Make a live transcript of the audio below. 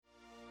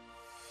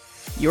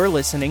You're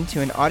listening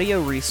to an audio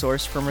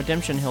resource from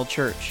Redemption Hill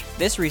Church.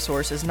 This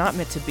resource is not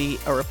meant to be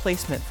a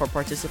replacement for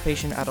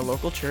participation at a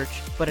local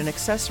church, but an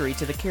accessory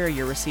to the care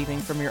you're receiving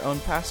from your own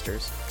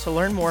pastors. To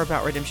learn more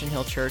about Redemption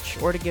Hill Church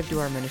or to give to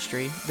our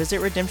ministry, visit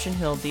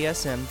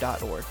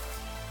redemptionhilldsm.org.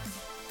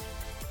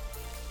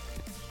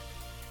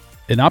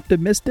 An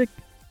Optimistic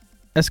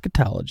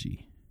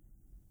Eschatology.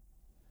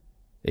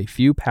 A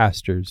few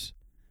pastors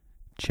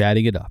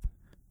chatting it up.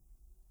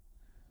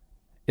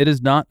 It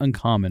is not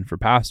uncommon for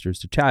pastors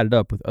to chat it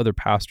up with other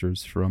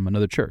pastors from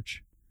another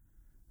church.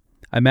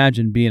 I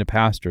imagine being a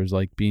pastor is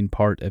like being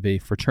part of a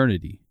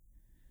fraternity.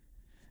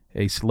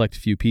 A select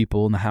few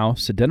people in the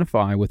house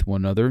identify with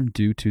one another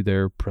due to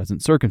their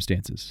present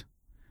circumstances.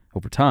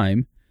 Over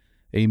time,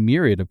 a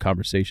myriad of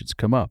conversations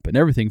come up, and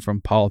everything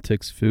from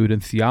politics, food,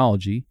 and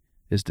theology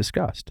is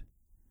discussed.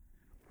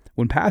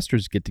 When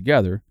pastors get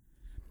together,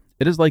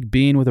 it is like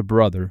being with a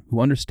brother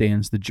who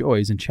understands the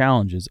joys and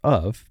challenges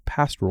of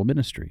pastoral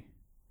ministry.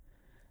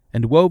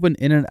 And woven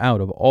in and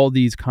out of all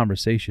these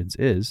conversations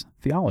is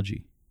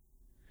theology.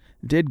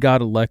 Did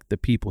God elect the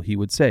people he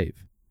would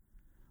save?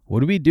 What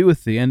do we do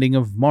with the ending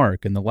of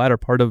Mark and the latter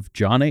part of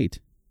John 8?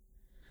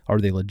 Are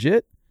they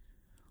legit?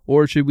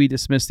 Or should we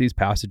dismiss these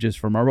passages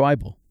from our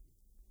Bible?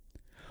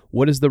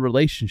 What is the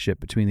relationship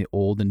between the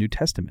Old and New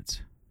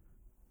Testaments?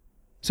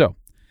 So,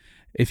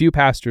 a few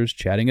pastors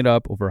chatting it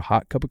up over a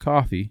hot cup of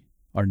coffee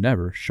are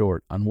never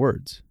short on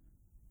words.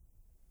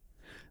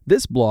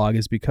 This blog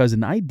is because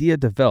an idea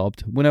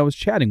developed when I was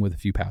chatting with a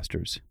few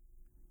pastors.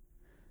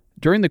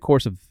 During the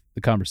course of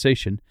the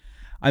conversation,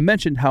 I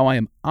mentioned how I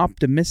am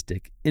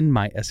optimistic in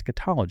my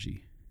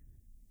eschatology.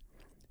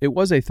 It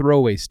was a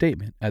throwaway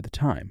statement at the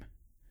time.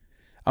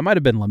 I might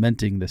have been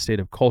lamenting the state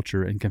of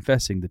culture and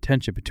confessing the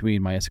tension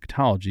between my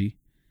eschatology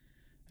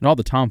and all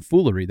the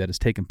tomfoolery that has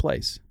taken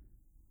place.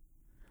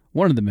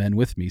 One of the men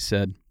with me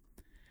said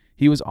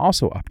he was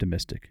also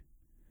optimistic,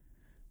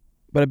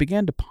 but I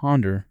began to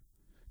ponder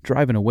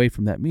driving away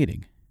from that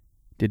meeting.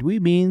 Did we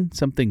mean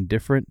something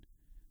different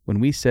when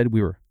we said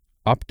we were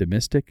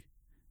optimistic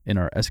in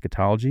our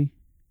eschatology?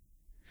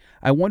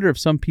 I wonder if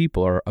some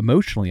people are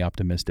emotionally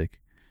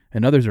optimistic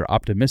and others are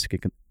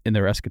optimistic in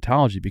their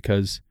eschatology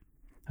because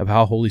of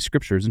how Holy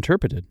Scripture is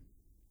interpreted.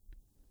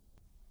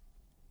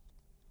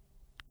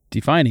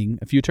 Defining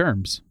a few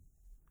terms.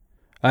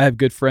 I have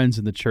good friends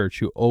in the church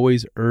who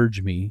always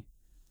urge me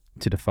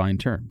to define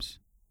terms,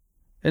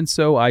 and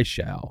so I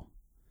shall.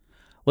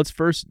 Let's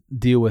first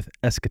deal with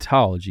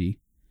eschatology,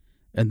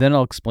 and then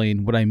I'll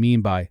explain what I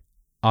mean by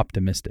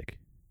optimistic.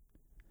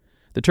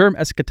 The term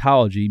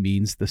eschatology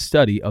means the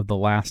study of the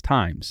last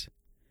times.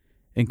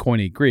 In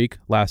Koine Greek,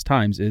 last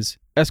times is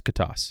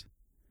eschatos,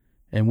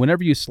 and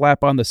whenever you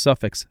slap on the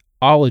suffix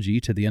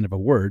ology to the end of a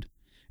word,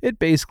 it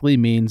basically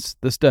means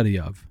the study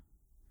of.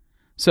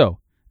 So,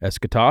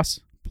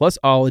 eschatos plus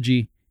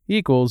ology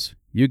equals,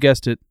 you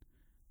guessed it,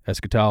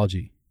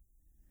 eschatology.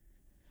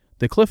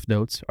 The cliff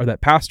notes are that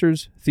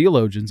pastors,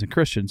 theologians, and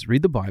Christians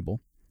read the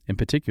Bible, in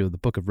particular the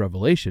book of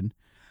Revelation,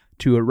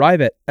 to arrive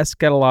at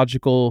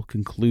eschatological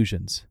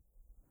conclusions.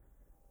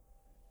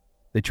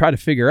 They try to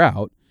figure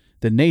out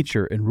the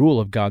nature and rule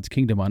of God's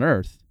kingdom on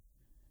earth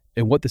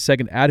and what the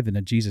second advent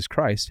of Jesus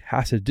Christ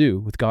has to do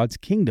with God's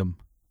kingdom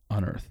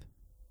on earth.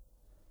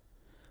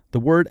 The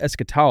word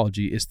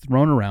eschatology is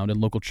thrown around in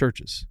local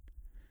churches.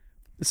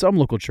 Some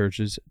local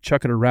churches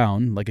chuck it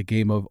around like a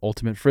game of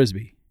ultimate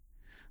frisbee.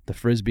 The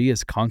frisbee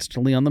is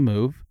constantly on the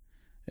move,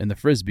 and the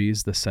frisbee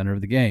is the center of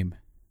the game.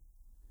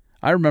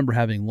 I remember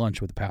having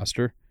lunch with a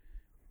pastor,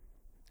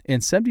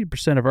 and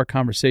 70% of our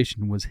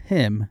conversation was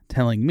him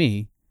telling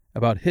me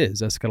about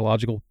his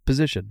eschatological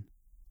position.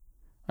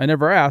 I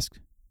never asked,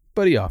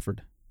 but he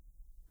offered.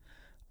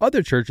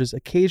 Other churches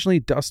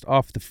occasionally dust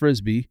off the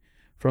frisbee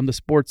from the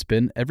sports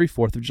bin every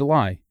 4th of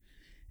July.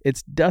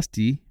 It's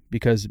dusty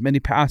because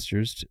many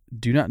pastors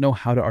do not know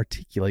how to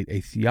articulate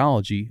a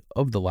theology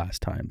of the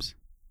last times.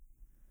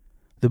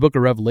 The book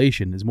of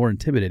Revelation is more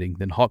intimidating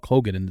than Hulk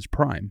Hogan in his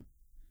prime.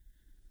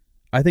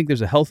 I think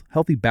there's a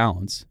healthy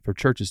balance for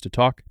churches to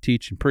talk,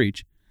 teach, and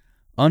preach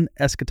on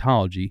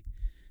eschatology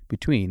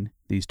between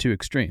these two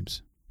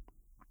extremes.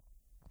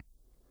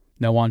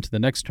 Now on to the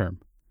next term.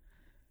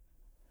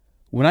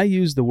 When I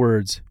use the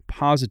words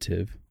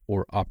positive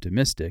or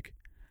optimistic,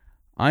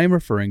 I am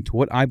referring to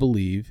what I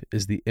believe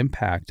is the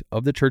impact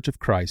of the Church of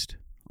Christ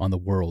on the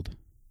world.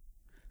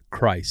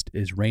 Christ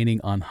is reigning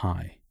on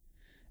high,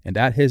 and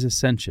at his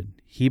ascension,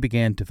 he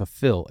began to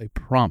fulfill a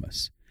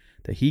promise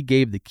that he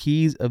gave the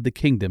keys of the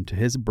kingdom to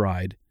his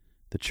bride,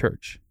 the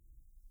church.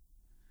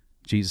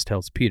 Jesus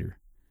tells Peter,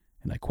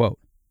 and I quote,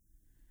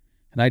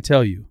 "And I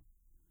tell you,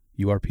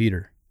 you are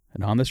Peter,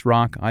 and on this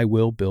rock I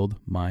will build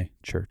my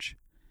church,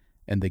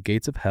 and the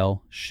gates of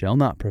hell shall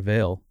not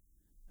prevail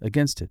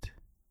against it.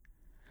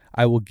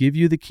 I will give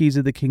you the keys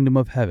of the kingdom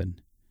of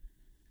heaven,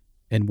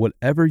 and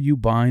whatever you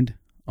bind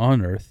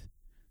on earth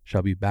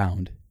shall be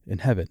bound in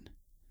heaven,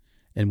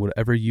 and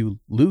whatever you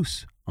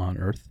loose on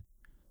earth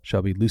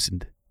shall be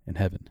loosened in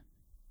heaven."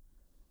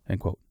 End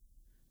quote.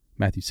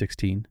 Matthew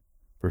 16,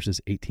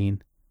 verses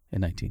 18 and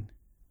 19.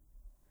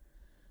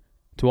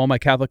 To all my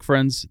Catholic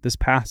friends, this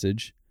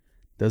passage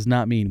does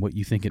not mean what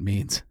you think it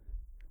means,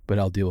 but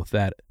I'll deal with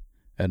that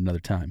at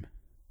another time.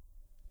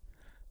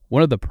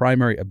 One of the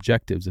primary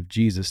objectives of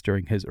Jesus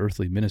during his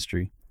earthly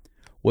ministry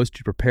was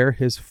to prepare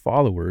his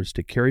followers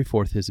to carry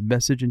forth his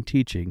message and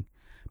teaching,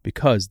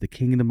 because the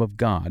kingdom of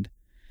God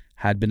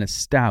had been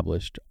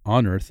established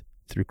on earth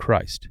through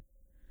Christ.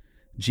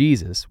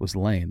 Jesus was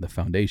laying the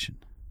foundation.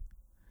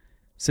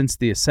 Since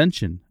the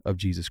ascension of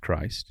Jesus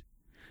Christ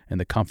and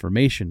the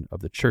confirmation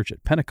of the church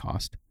at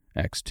Pentecost,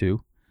 Acts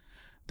 2,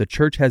 the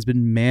church has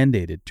been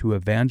mandated to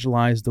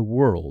evangelize the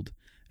world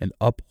and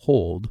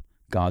uphold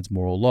God's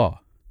moral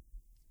law.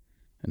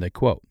 And I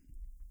quote,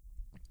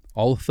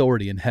 "All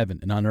authority in heaven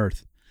and on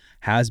earth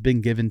has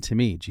been given to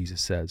me,"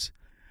 Jesus says.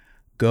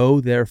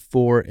 "Go,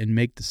 therefore, and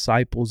make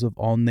disciples of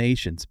all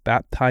nations,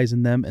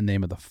 baptizing them in the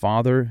name of the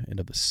Father, and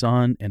of the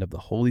Son, and of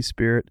the Holy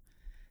Spirit,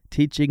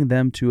 teaching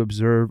them to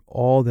observe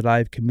all that I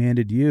have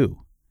commanded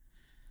you.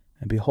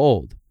 And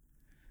behold,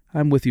 I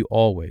am with you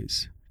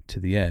always to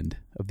the end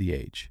of the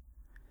age."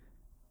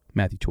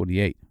 Matthew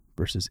 28,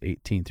 verses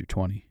 18 through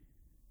 20.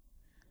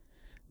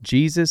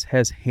 Jesus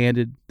has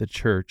handed the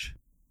church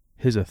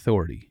his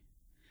authority,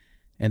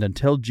 and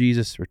until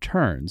Jesus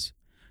returns,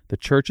 the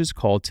church is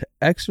called to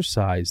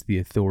exercise the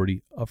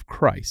authority of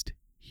Christ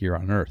here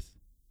on earth.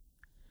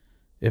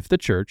 If the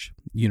church,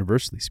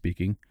 universally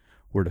speaking,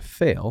 were to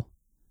fail,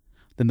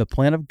 then the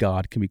plan of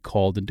God can be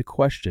called into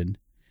question,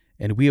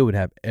 and we would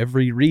have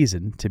every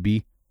reason to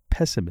be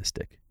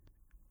pessimistic.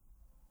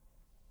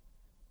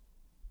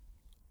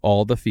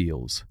 All the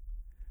feels.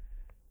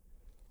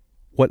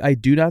 What I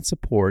do not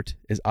support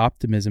is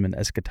optimism and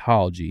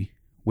eschatology,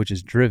 which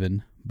is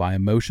driven by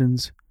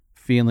emotions,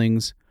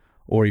 feelings,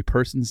 or a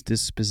person's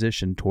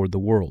disposition toward the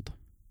world.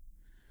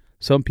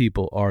 Some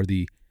people are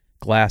the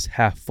glass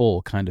half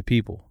full kind of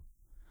people.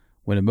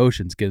 When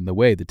emotions get in the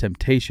way, the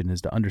temptation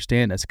is to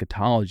understand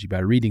eschatology by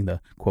reading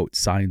the, quote,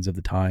 signs of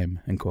the time,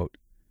 end quote.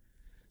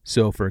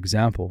 So, for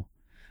example,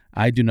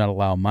 I do not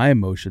allow my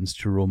emotions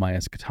to rule my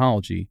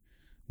eschatology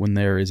when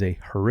there is a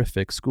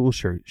horrific school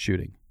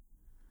shooting.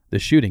 The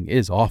shooting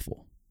is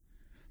awful,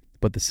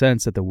 but the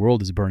sense that the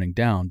world is burning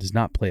down does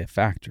not play a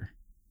factor.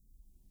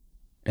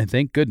 And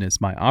thank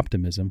goodness my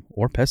optimism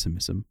or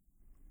pessimism,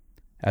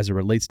 as it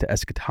relates to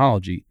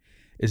eschatology,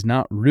 is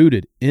not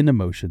rooted in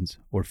emotions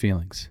or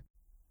feelings.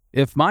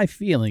 If my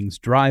feelings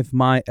drive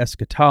my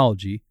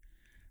eschatology,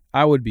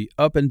 I would be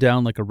up and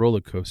down like a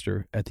roller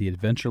coaster at the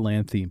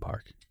Adventureland theme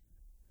park.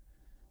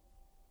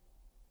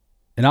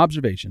 An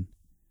observation.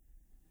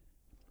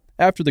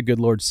 After the good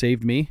Lord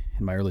saved me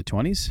in my early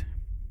 20s,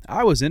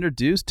 I was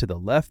introduced to the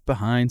Left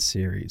Behind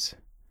series.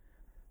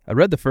 I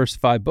read the first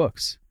 5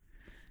 books,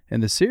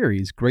 and the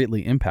series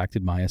greatly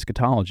impacted my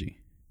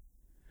eschatology.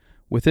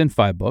 Within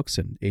 5 books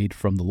and aid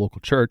from the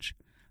local church,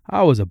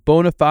 I was a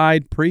bona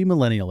fide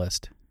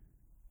premillennialist.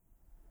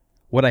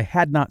 What I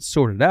had not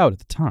sorted out at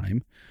the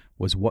time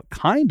was what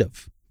kind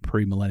of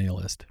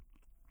premillennialist.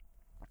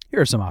 Here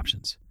are some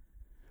options: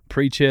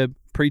 pre-trib,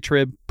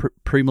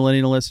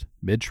 premillennialist,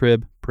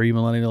 mid-trib,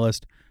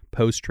 premillennialist,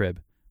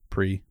 post-trib,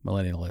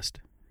 premillennialist.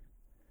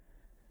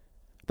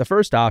 The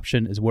first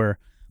option is where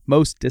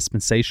most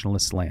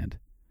dispensationalists land.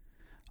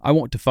 I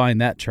won't define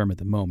that term at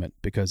the moment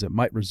because it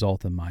might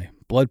result in my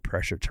blood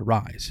pressure to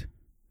rise,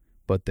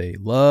 but they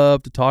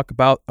love to talk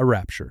about a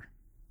rapture.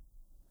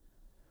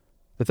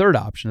 The third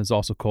option is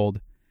also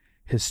called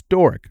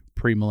historic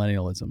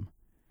premillennialism,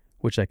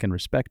 which I can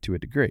respect to a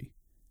degree.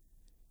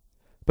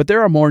 But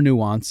there are more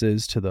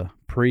nuances to the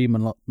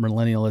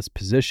premillennialist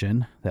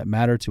position that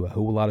matter to a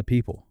whole lot of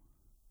people.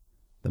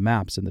 The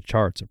maps and the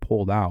charts are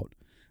pulled out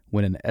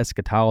when an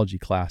eschatology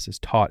class is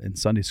taught in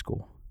Sunday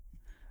school.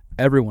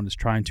 Everyone is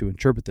trying to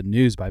interpret the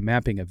news by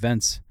mapping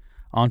events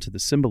onto the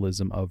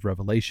symbolism of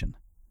Revelation.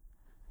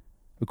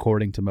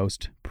 According to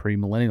most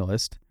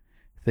premillennialists,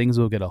 things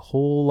will get a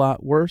whole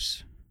lot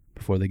worse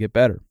before they get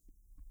better.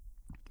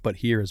 But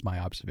here is my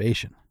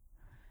observation.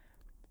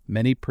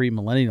 Many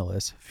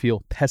premillennialists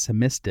feel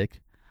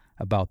pessimistic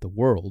about the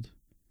world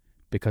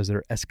because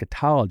their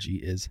eschatology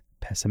is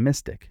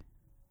pessimistic.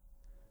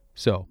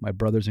 So, my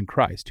brothers in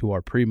Christ who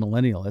are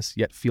premillennialists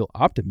yet feel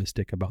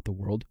optimistic about the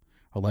world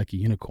are like a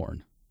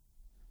unicorn.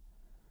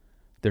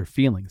 Their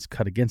feelings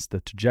cut against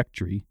the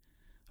trajectory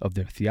of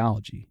their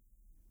theology,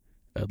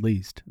 at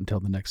least until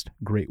the next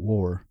great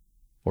war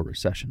or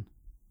recession.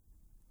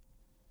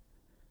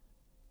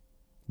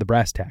 The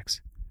brass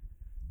tacks.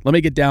 Let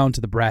me get down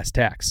to the brass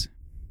tacks.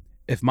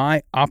 If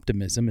my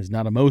optimism is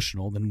not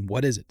emotional, then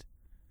what is it?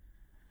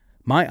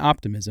 My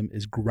optimism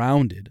is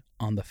grounded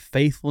on the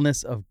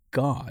faithfulness of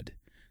God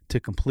to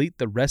complete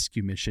the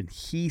rescue mission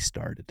He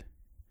started.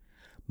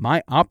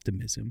 My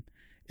optimism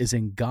is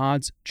in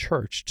God's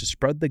church to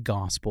spread the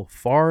gospel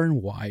far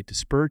and wide to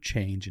spur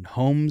change in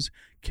homes,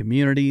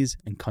 communities,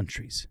 and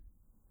countries.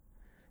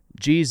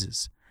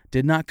 Jesus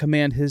did not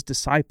command His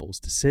disciples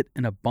to sit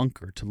in a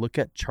bunker to look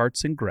at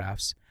charts and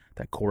graphs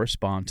that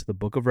correspond to the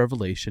book of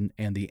Revelation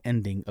and the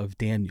ending of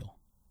Daniel.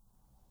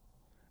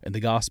 In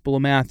the Gospel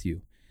of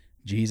Matthew,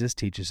 Jesus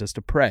teaches us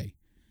to pray,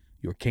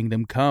 "Your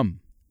kingdom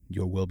come,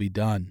 your will be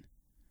done,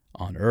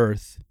 on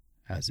earth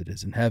as it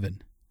is in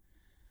heaven.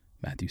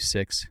 Matthew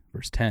 6,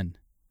 verse 10.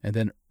 And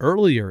then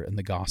earlier in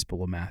the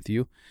Gospel of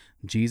Matthew,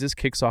 Jesus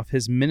kicks off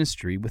his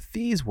ministry with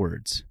these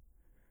words,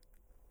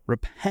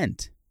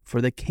 repent,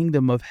 for the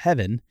kingdom of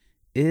heaven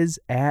is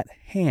at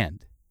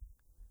hand.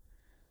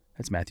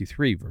 That's Matthew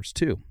 3, verse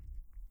 2.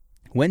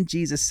 When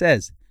Jesus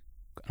says,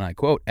 and I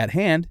quote, at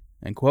hand,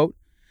 end quote,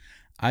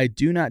 I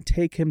do not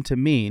take him to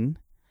mean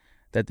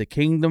that the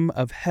kingdom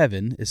of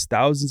heaven is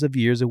thousands of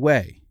years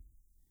away.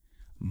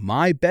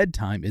 My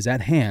bedtime is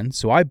at hand,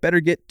 so I better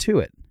get to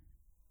it.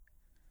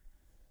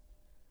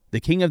 The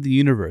King of the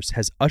universe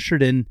has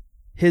ushered in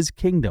his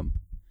kingdom,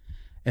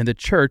 and the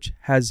church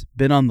has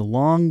been on the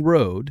long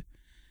road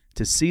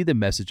to see the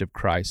message of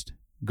Christ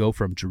go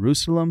from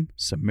Jerusalem,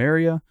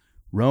 Samaria,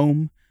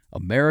 Rome,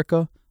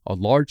 America, a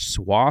large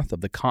swath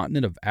of the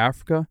continent of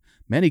Africa,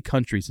 many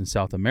countries in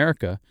South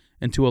America,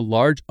 and to a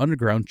large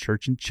underground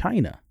church in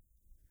China.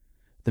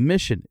 The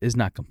mission is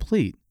not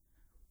complete,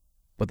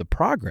 but the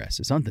progress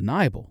is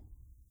undeniable.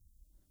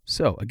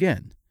 So,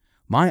 again,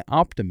 my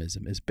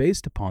optimism is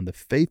based upon the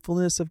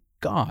faithfulness of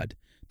God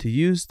to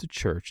use the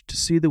church to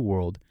see the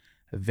world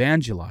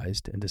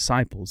evangelized and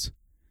disciples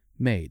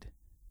made.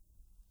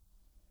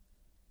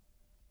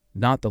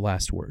 Not the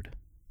last word.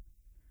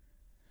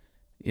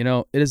 You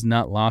know, it is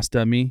not lost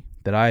on me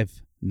that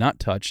I've not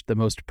touched the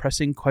most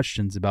pressing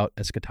questions about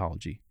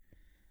eschatology.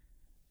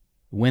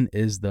 When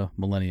is the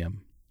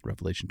millennium?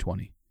 Revelation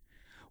 20.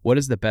 What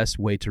is the best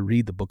way to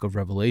read the book of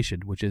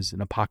Revelation, which is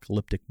an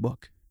apocalyptic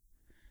book?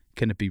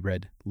 Can it be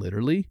read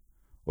literally,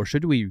 or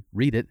should we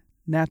read it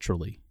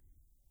naturally?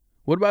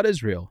 What about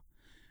Israel?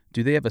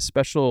 Do they have a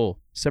special,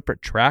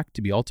 separate track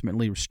to be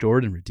ultimately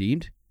restored and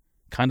redeemed?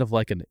 Kind of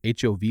like an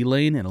HOV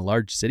lane in a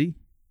large city?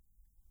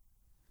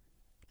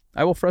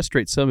 I will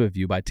frustrate some of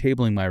you by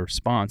tabling my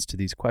response to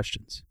these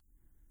questions.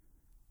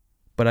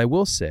 But I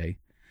will say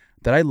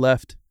that I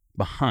left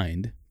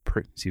behind,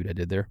 see what I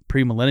did there,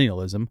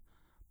 premillennialism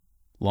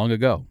long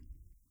ago.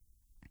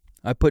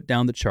 I put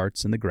down the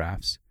charts and the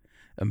graphs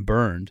and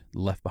burned the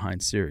Left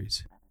Behind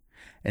series.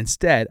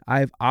 Instead, I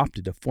have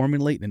opted to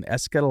formulate an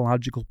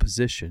eschatological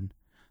position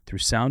through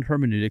sound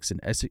hermeneutics and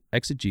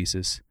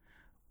exegesis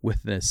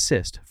with an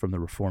assist from the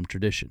Reformed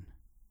tradition.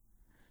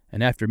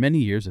 And after many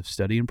years of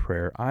study and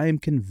prayer, I am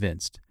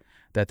convinced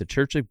that the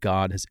Church of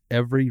God has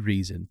every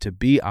reason to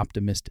be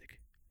optimistic.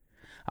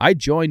 I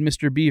join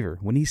Mr. Beaver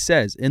when he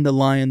says in The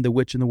Lion, the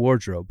Witch, and the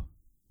Wardrobe,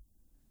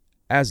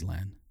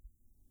 Aslan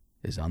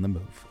is on the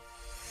move.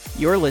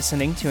 You're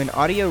listening to an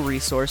audio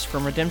resource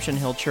from Redemption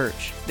Hill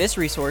Church. This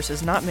resource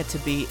is not meant to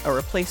be a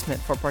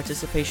replacement for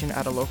participation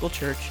at a local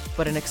church,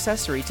 but an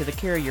accessory to the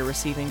care you're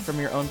receiving from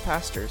your own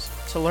pastors.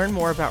 To learn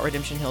more about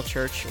Redemption Hill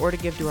Church or to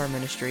give to our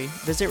ministry,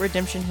 visit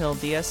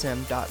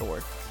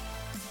redemptionhilldsm.org.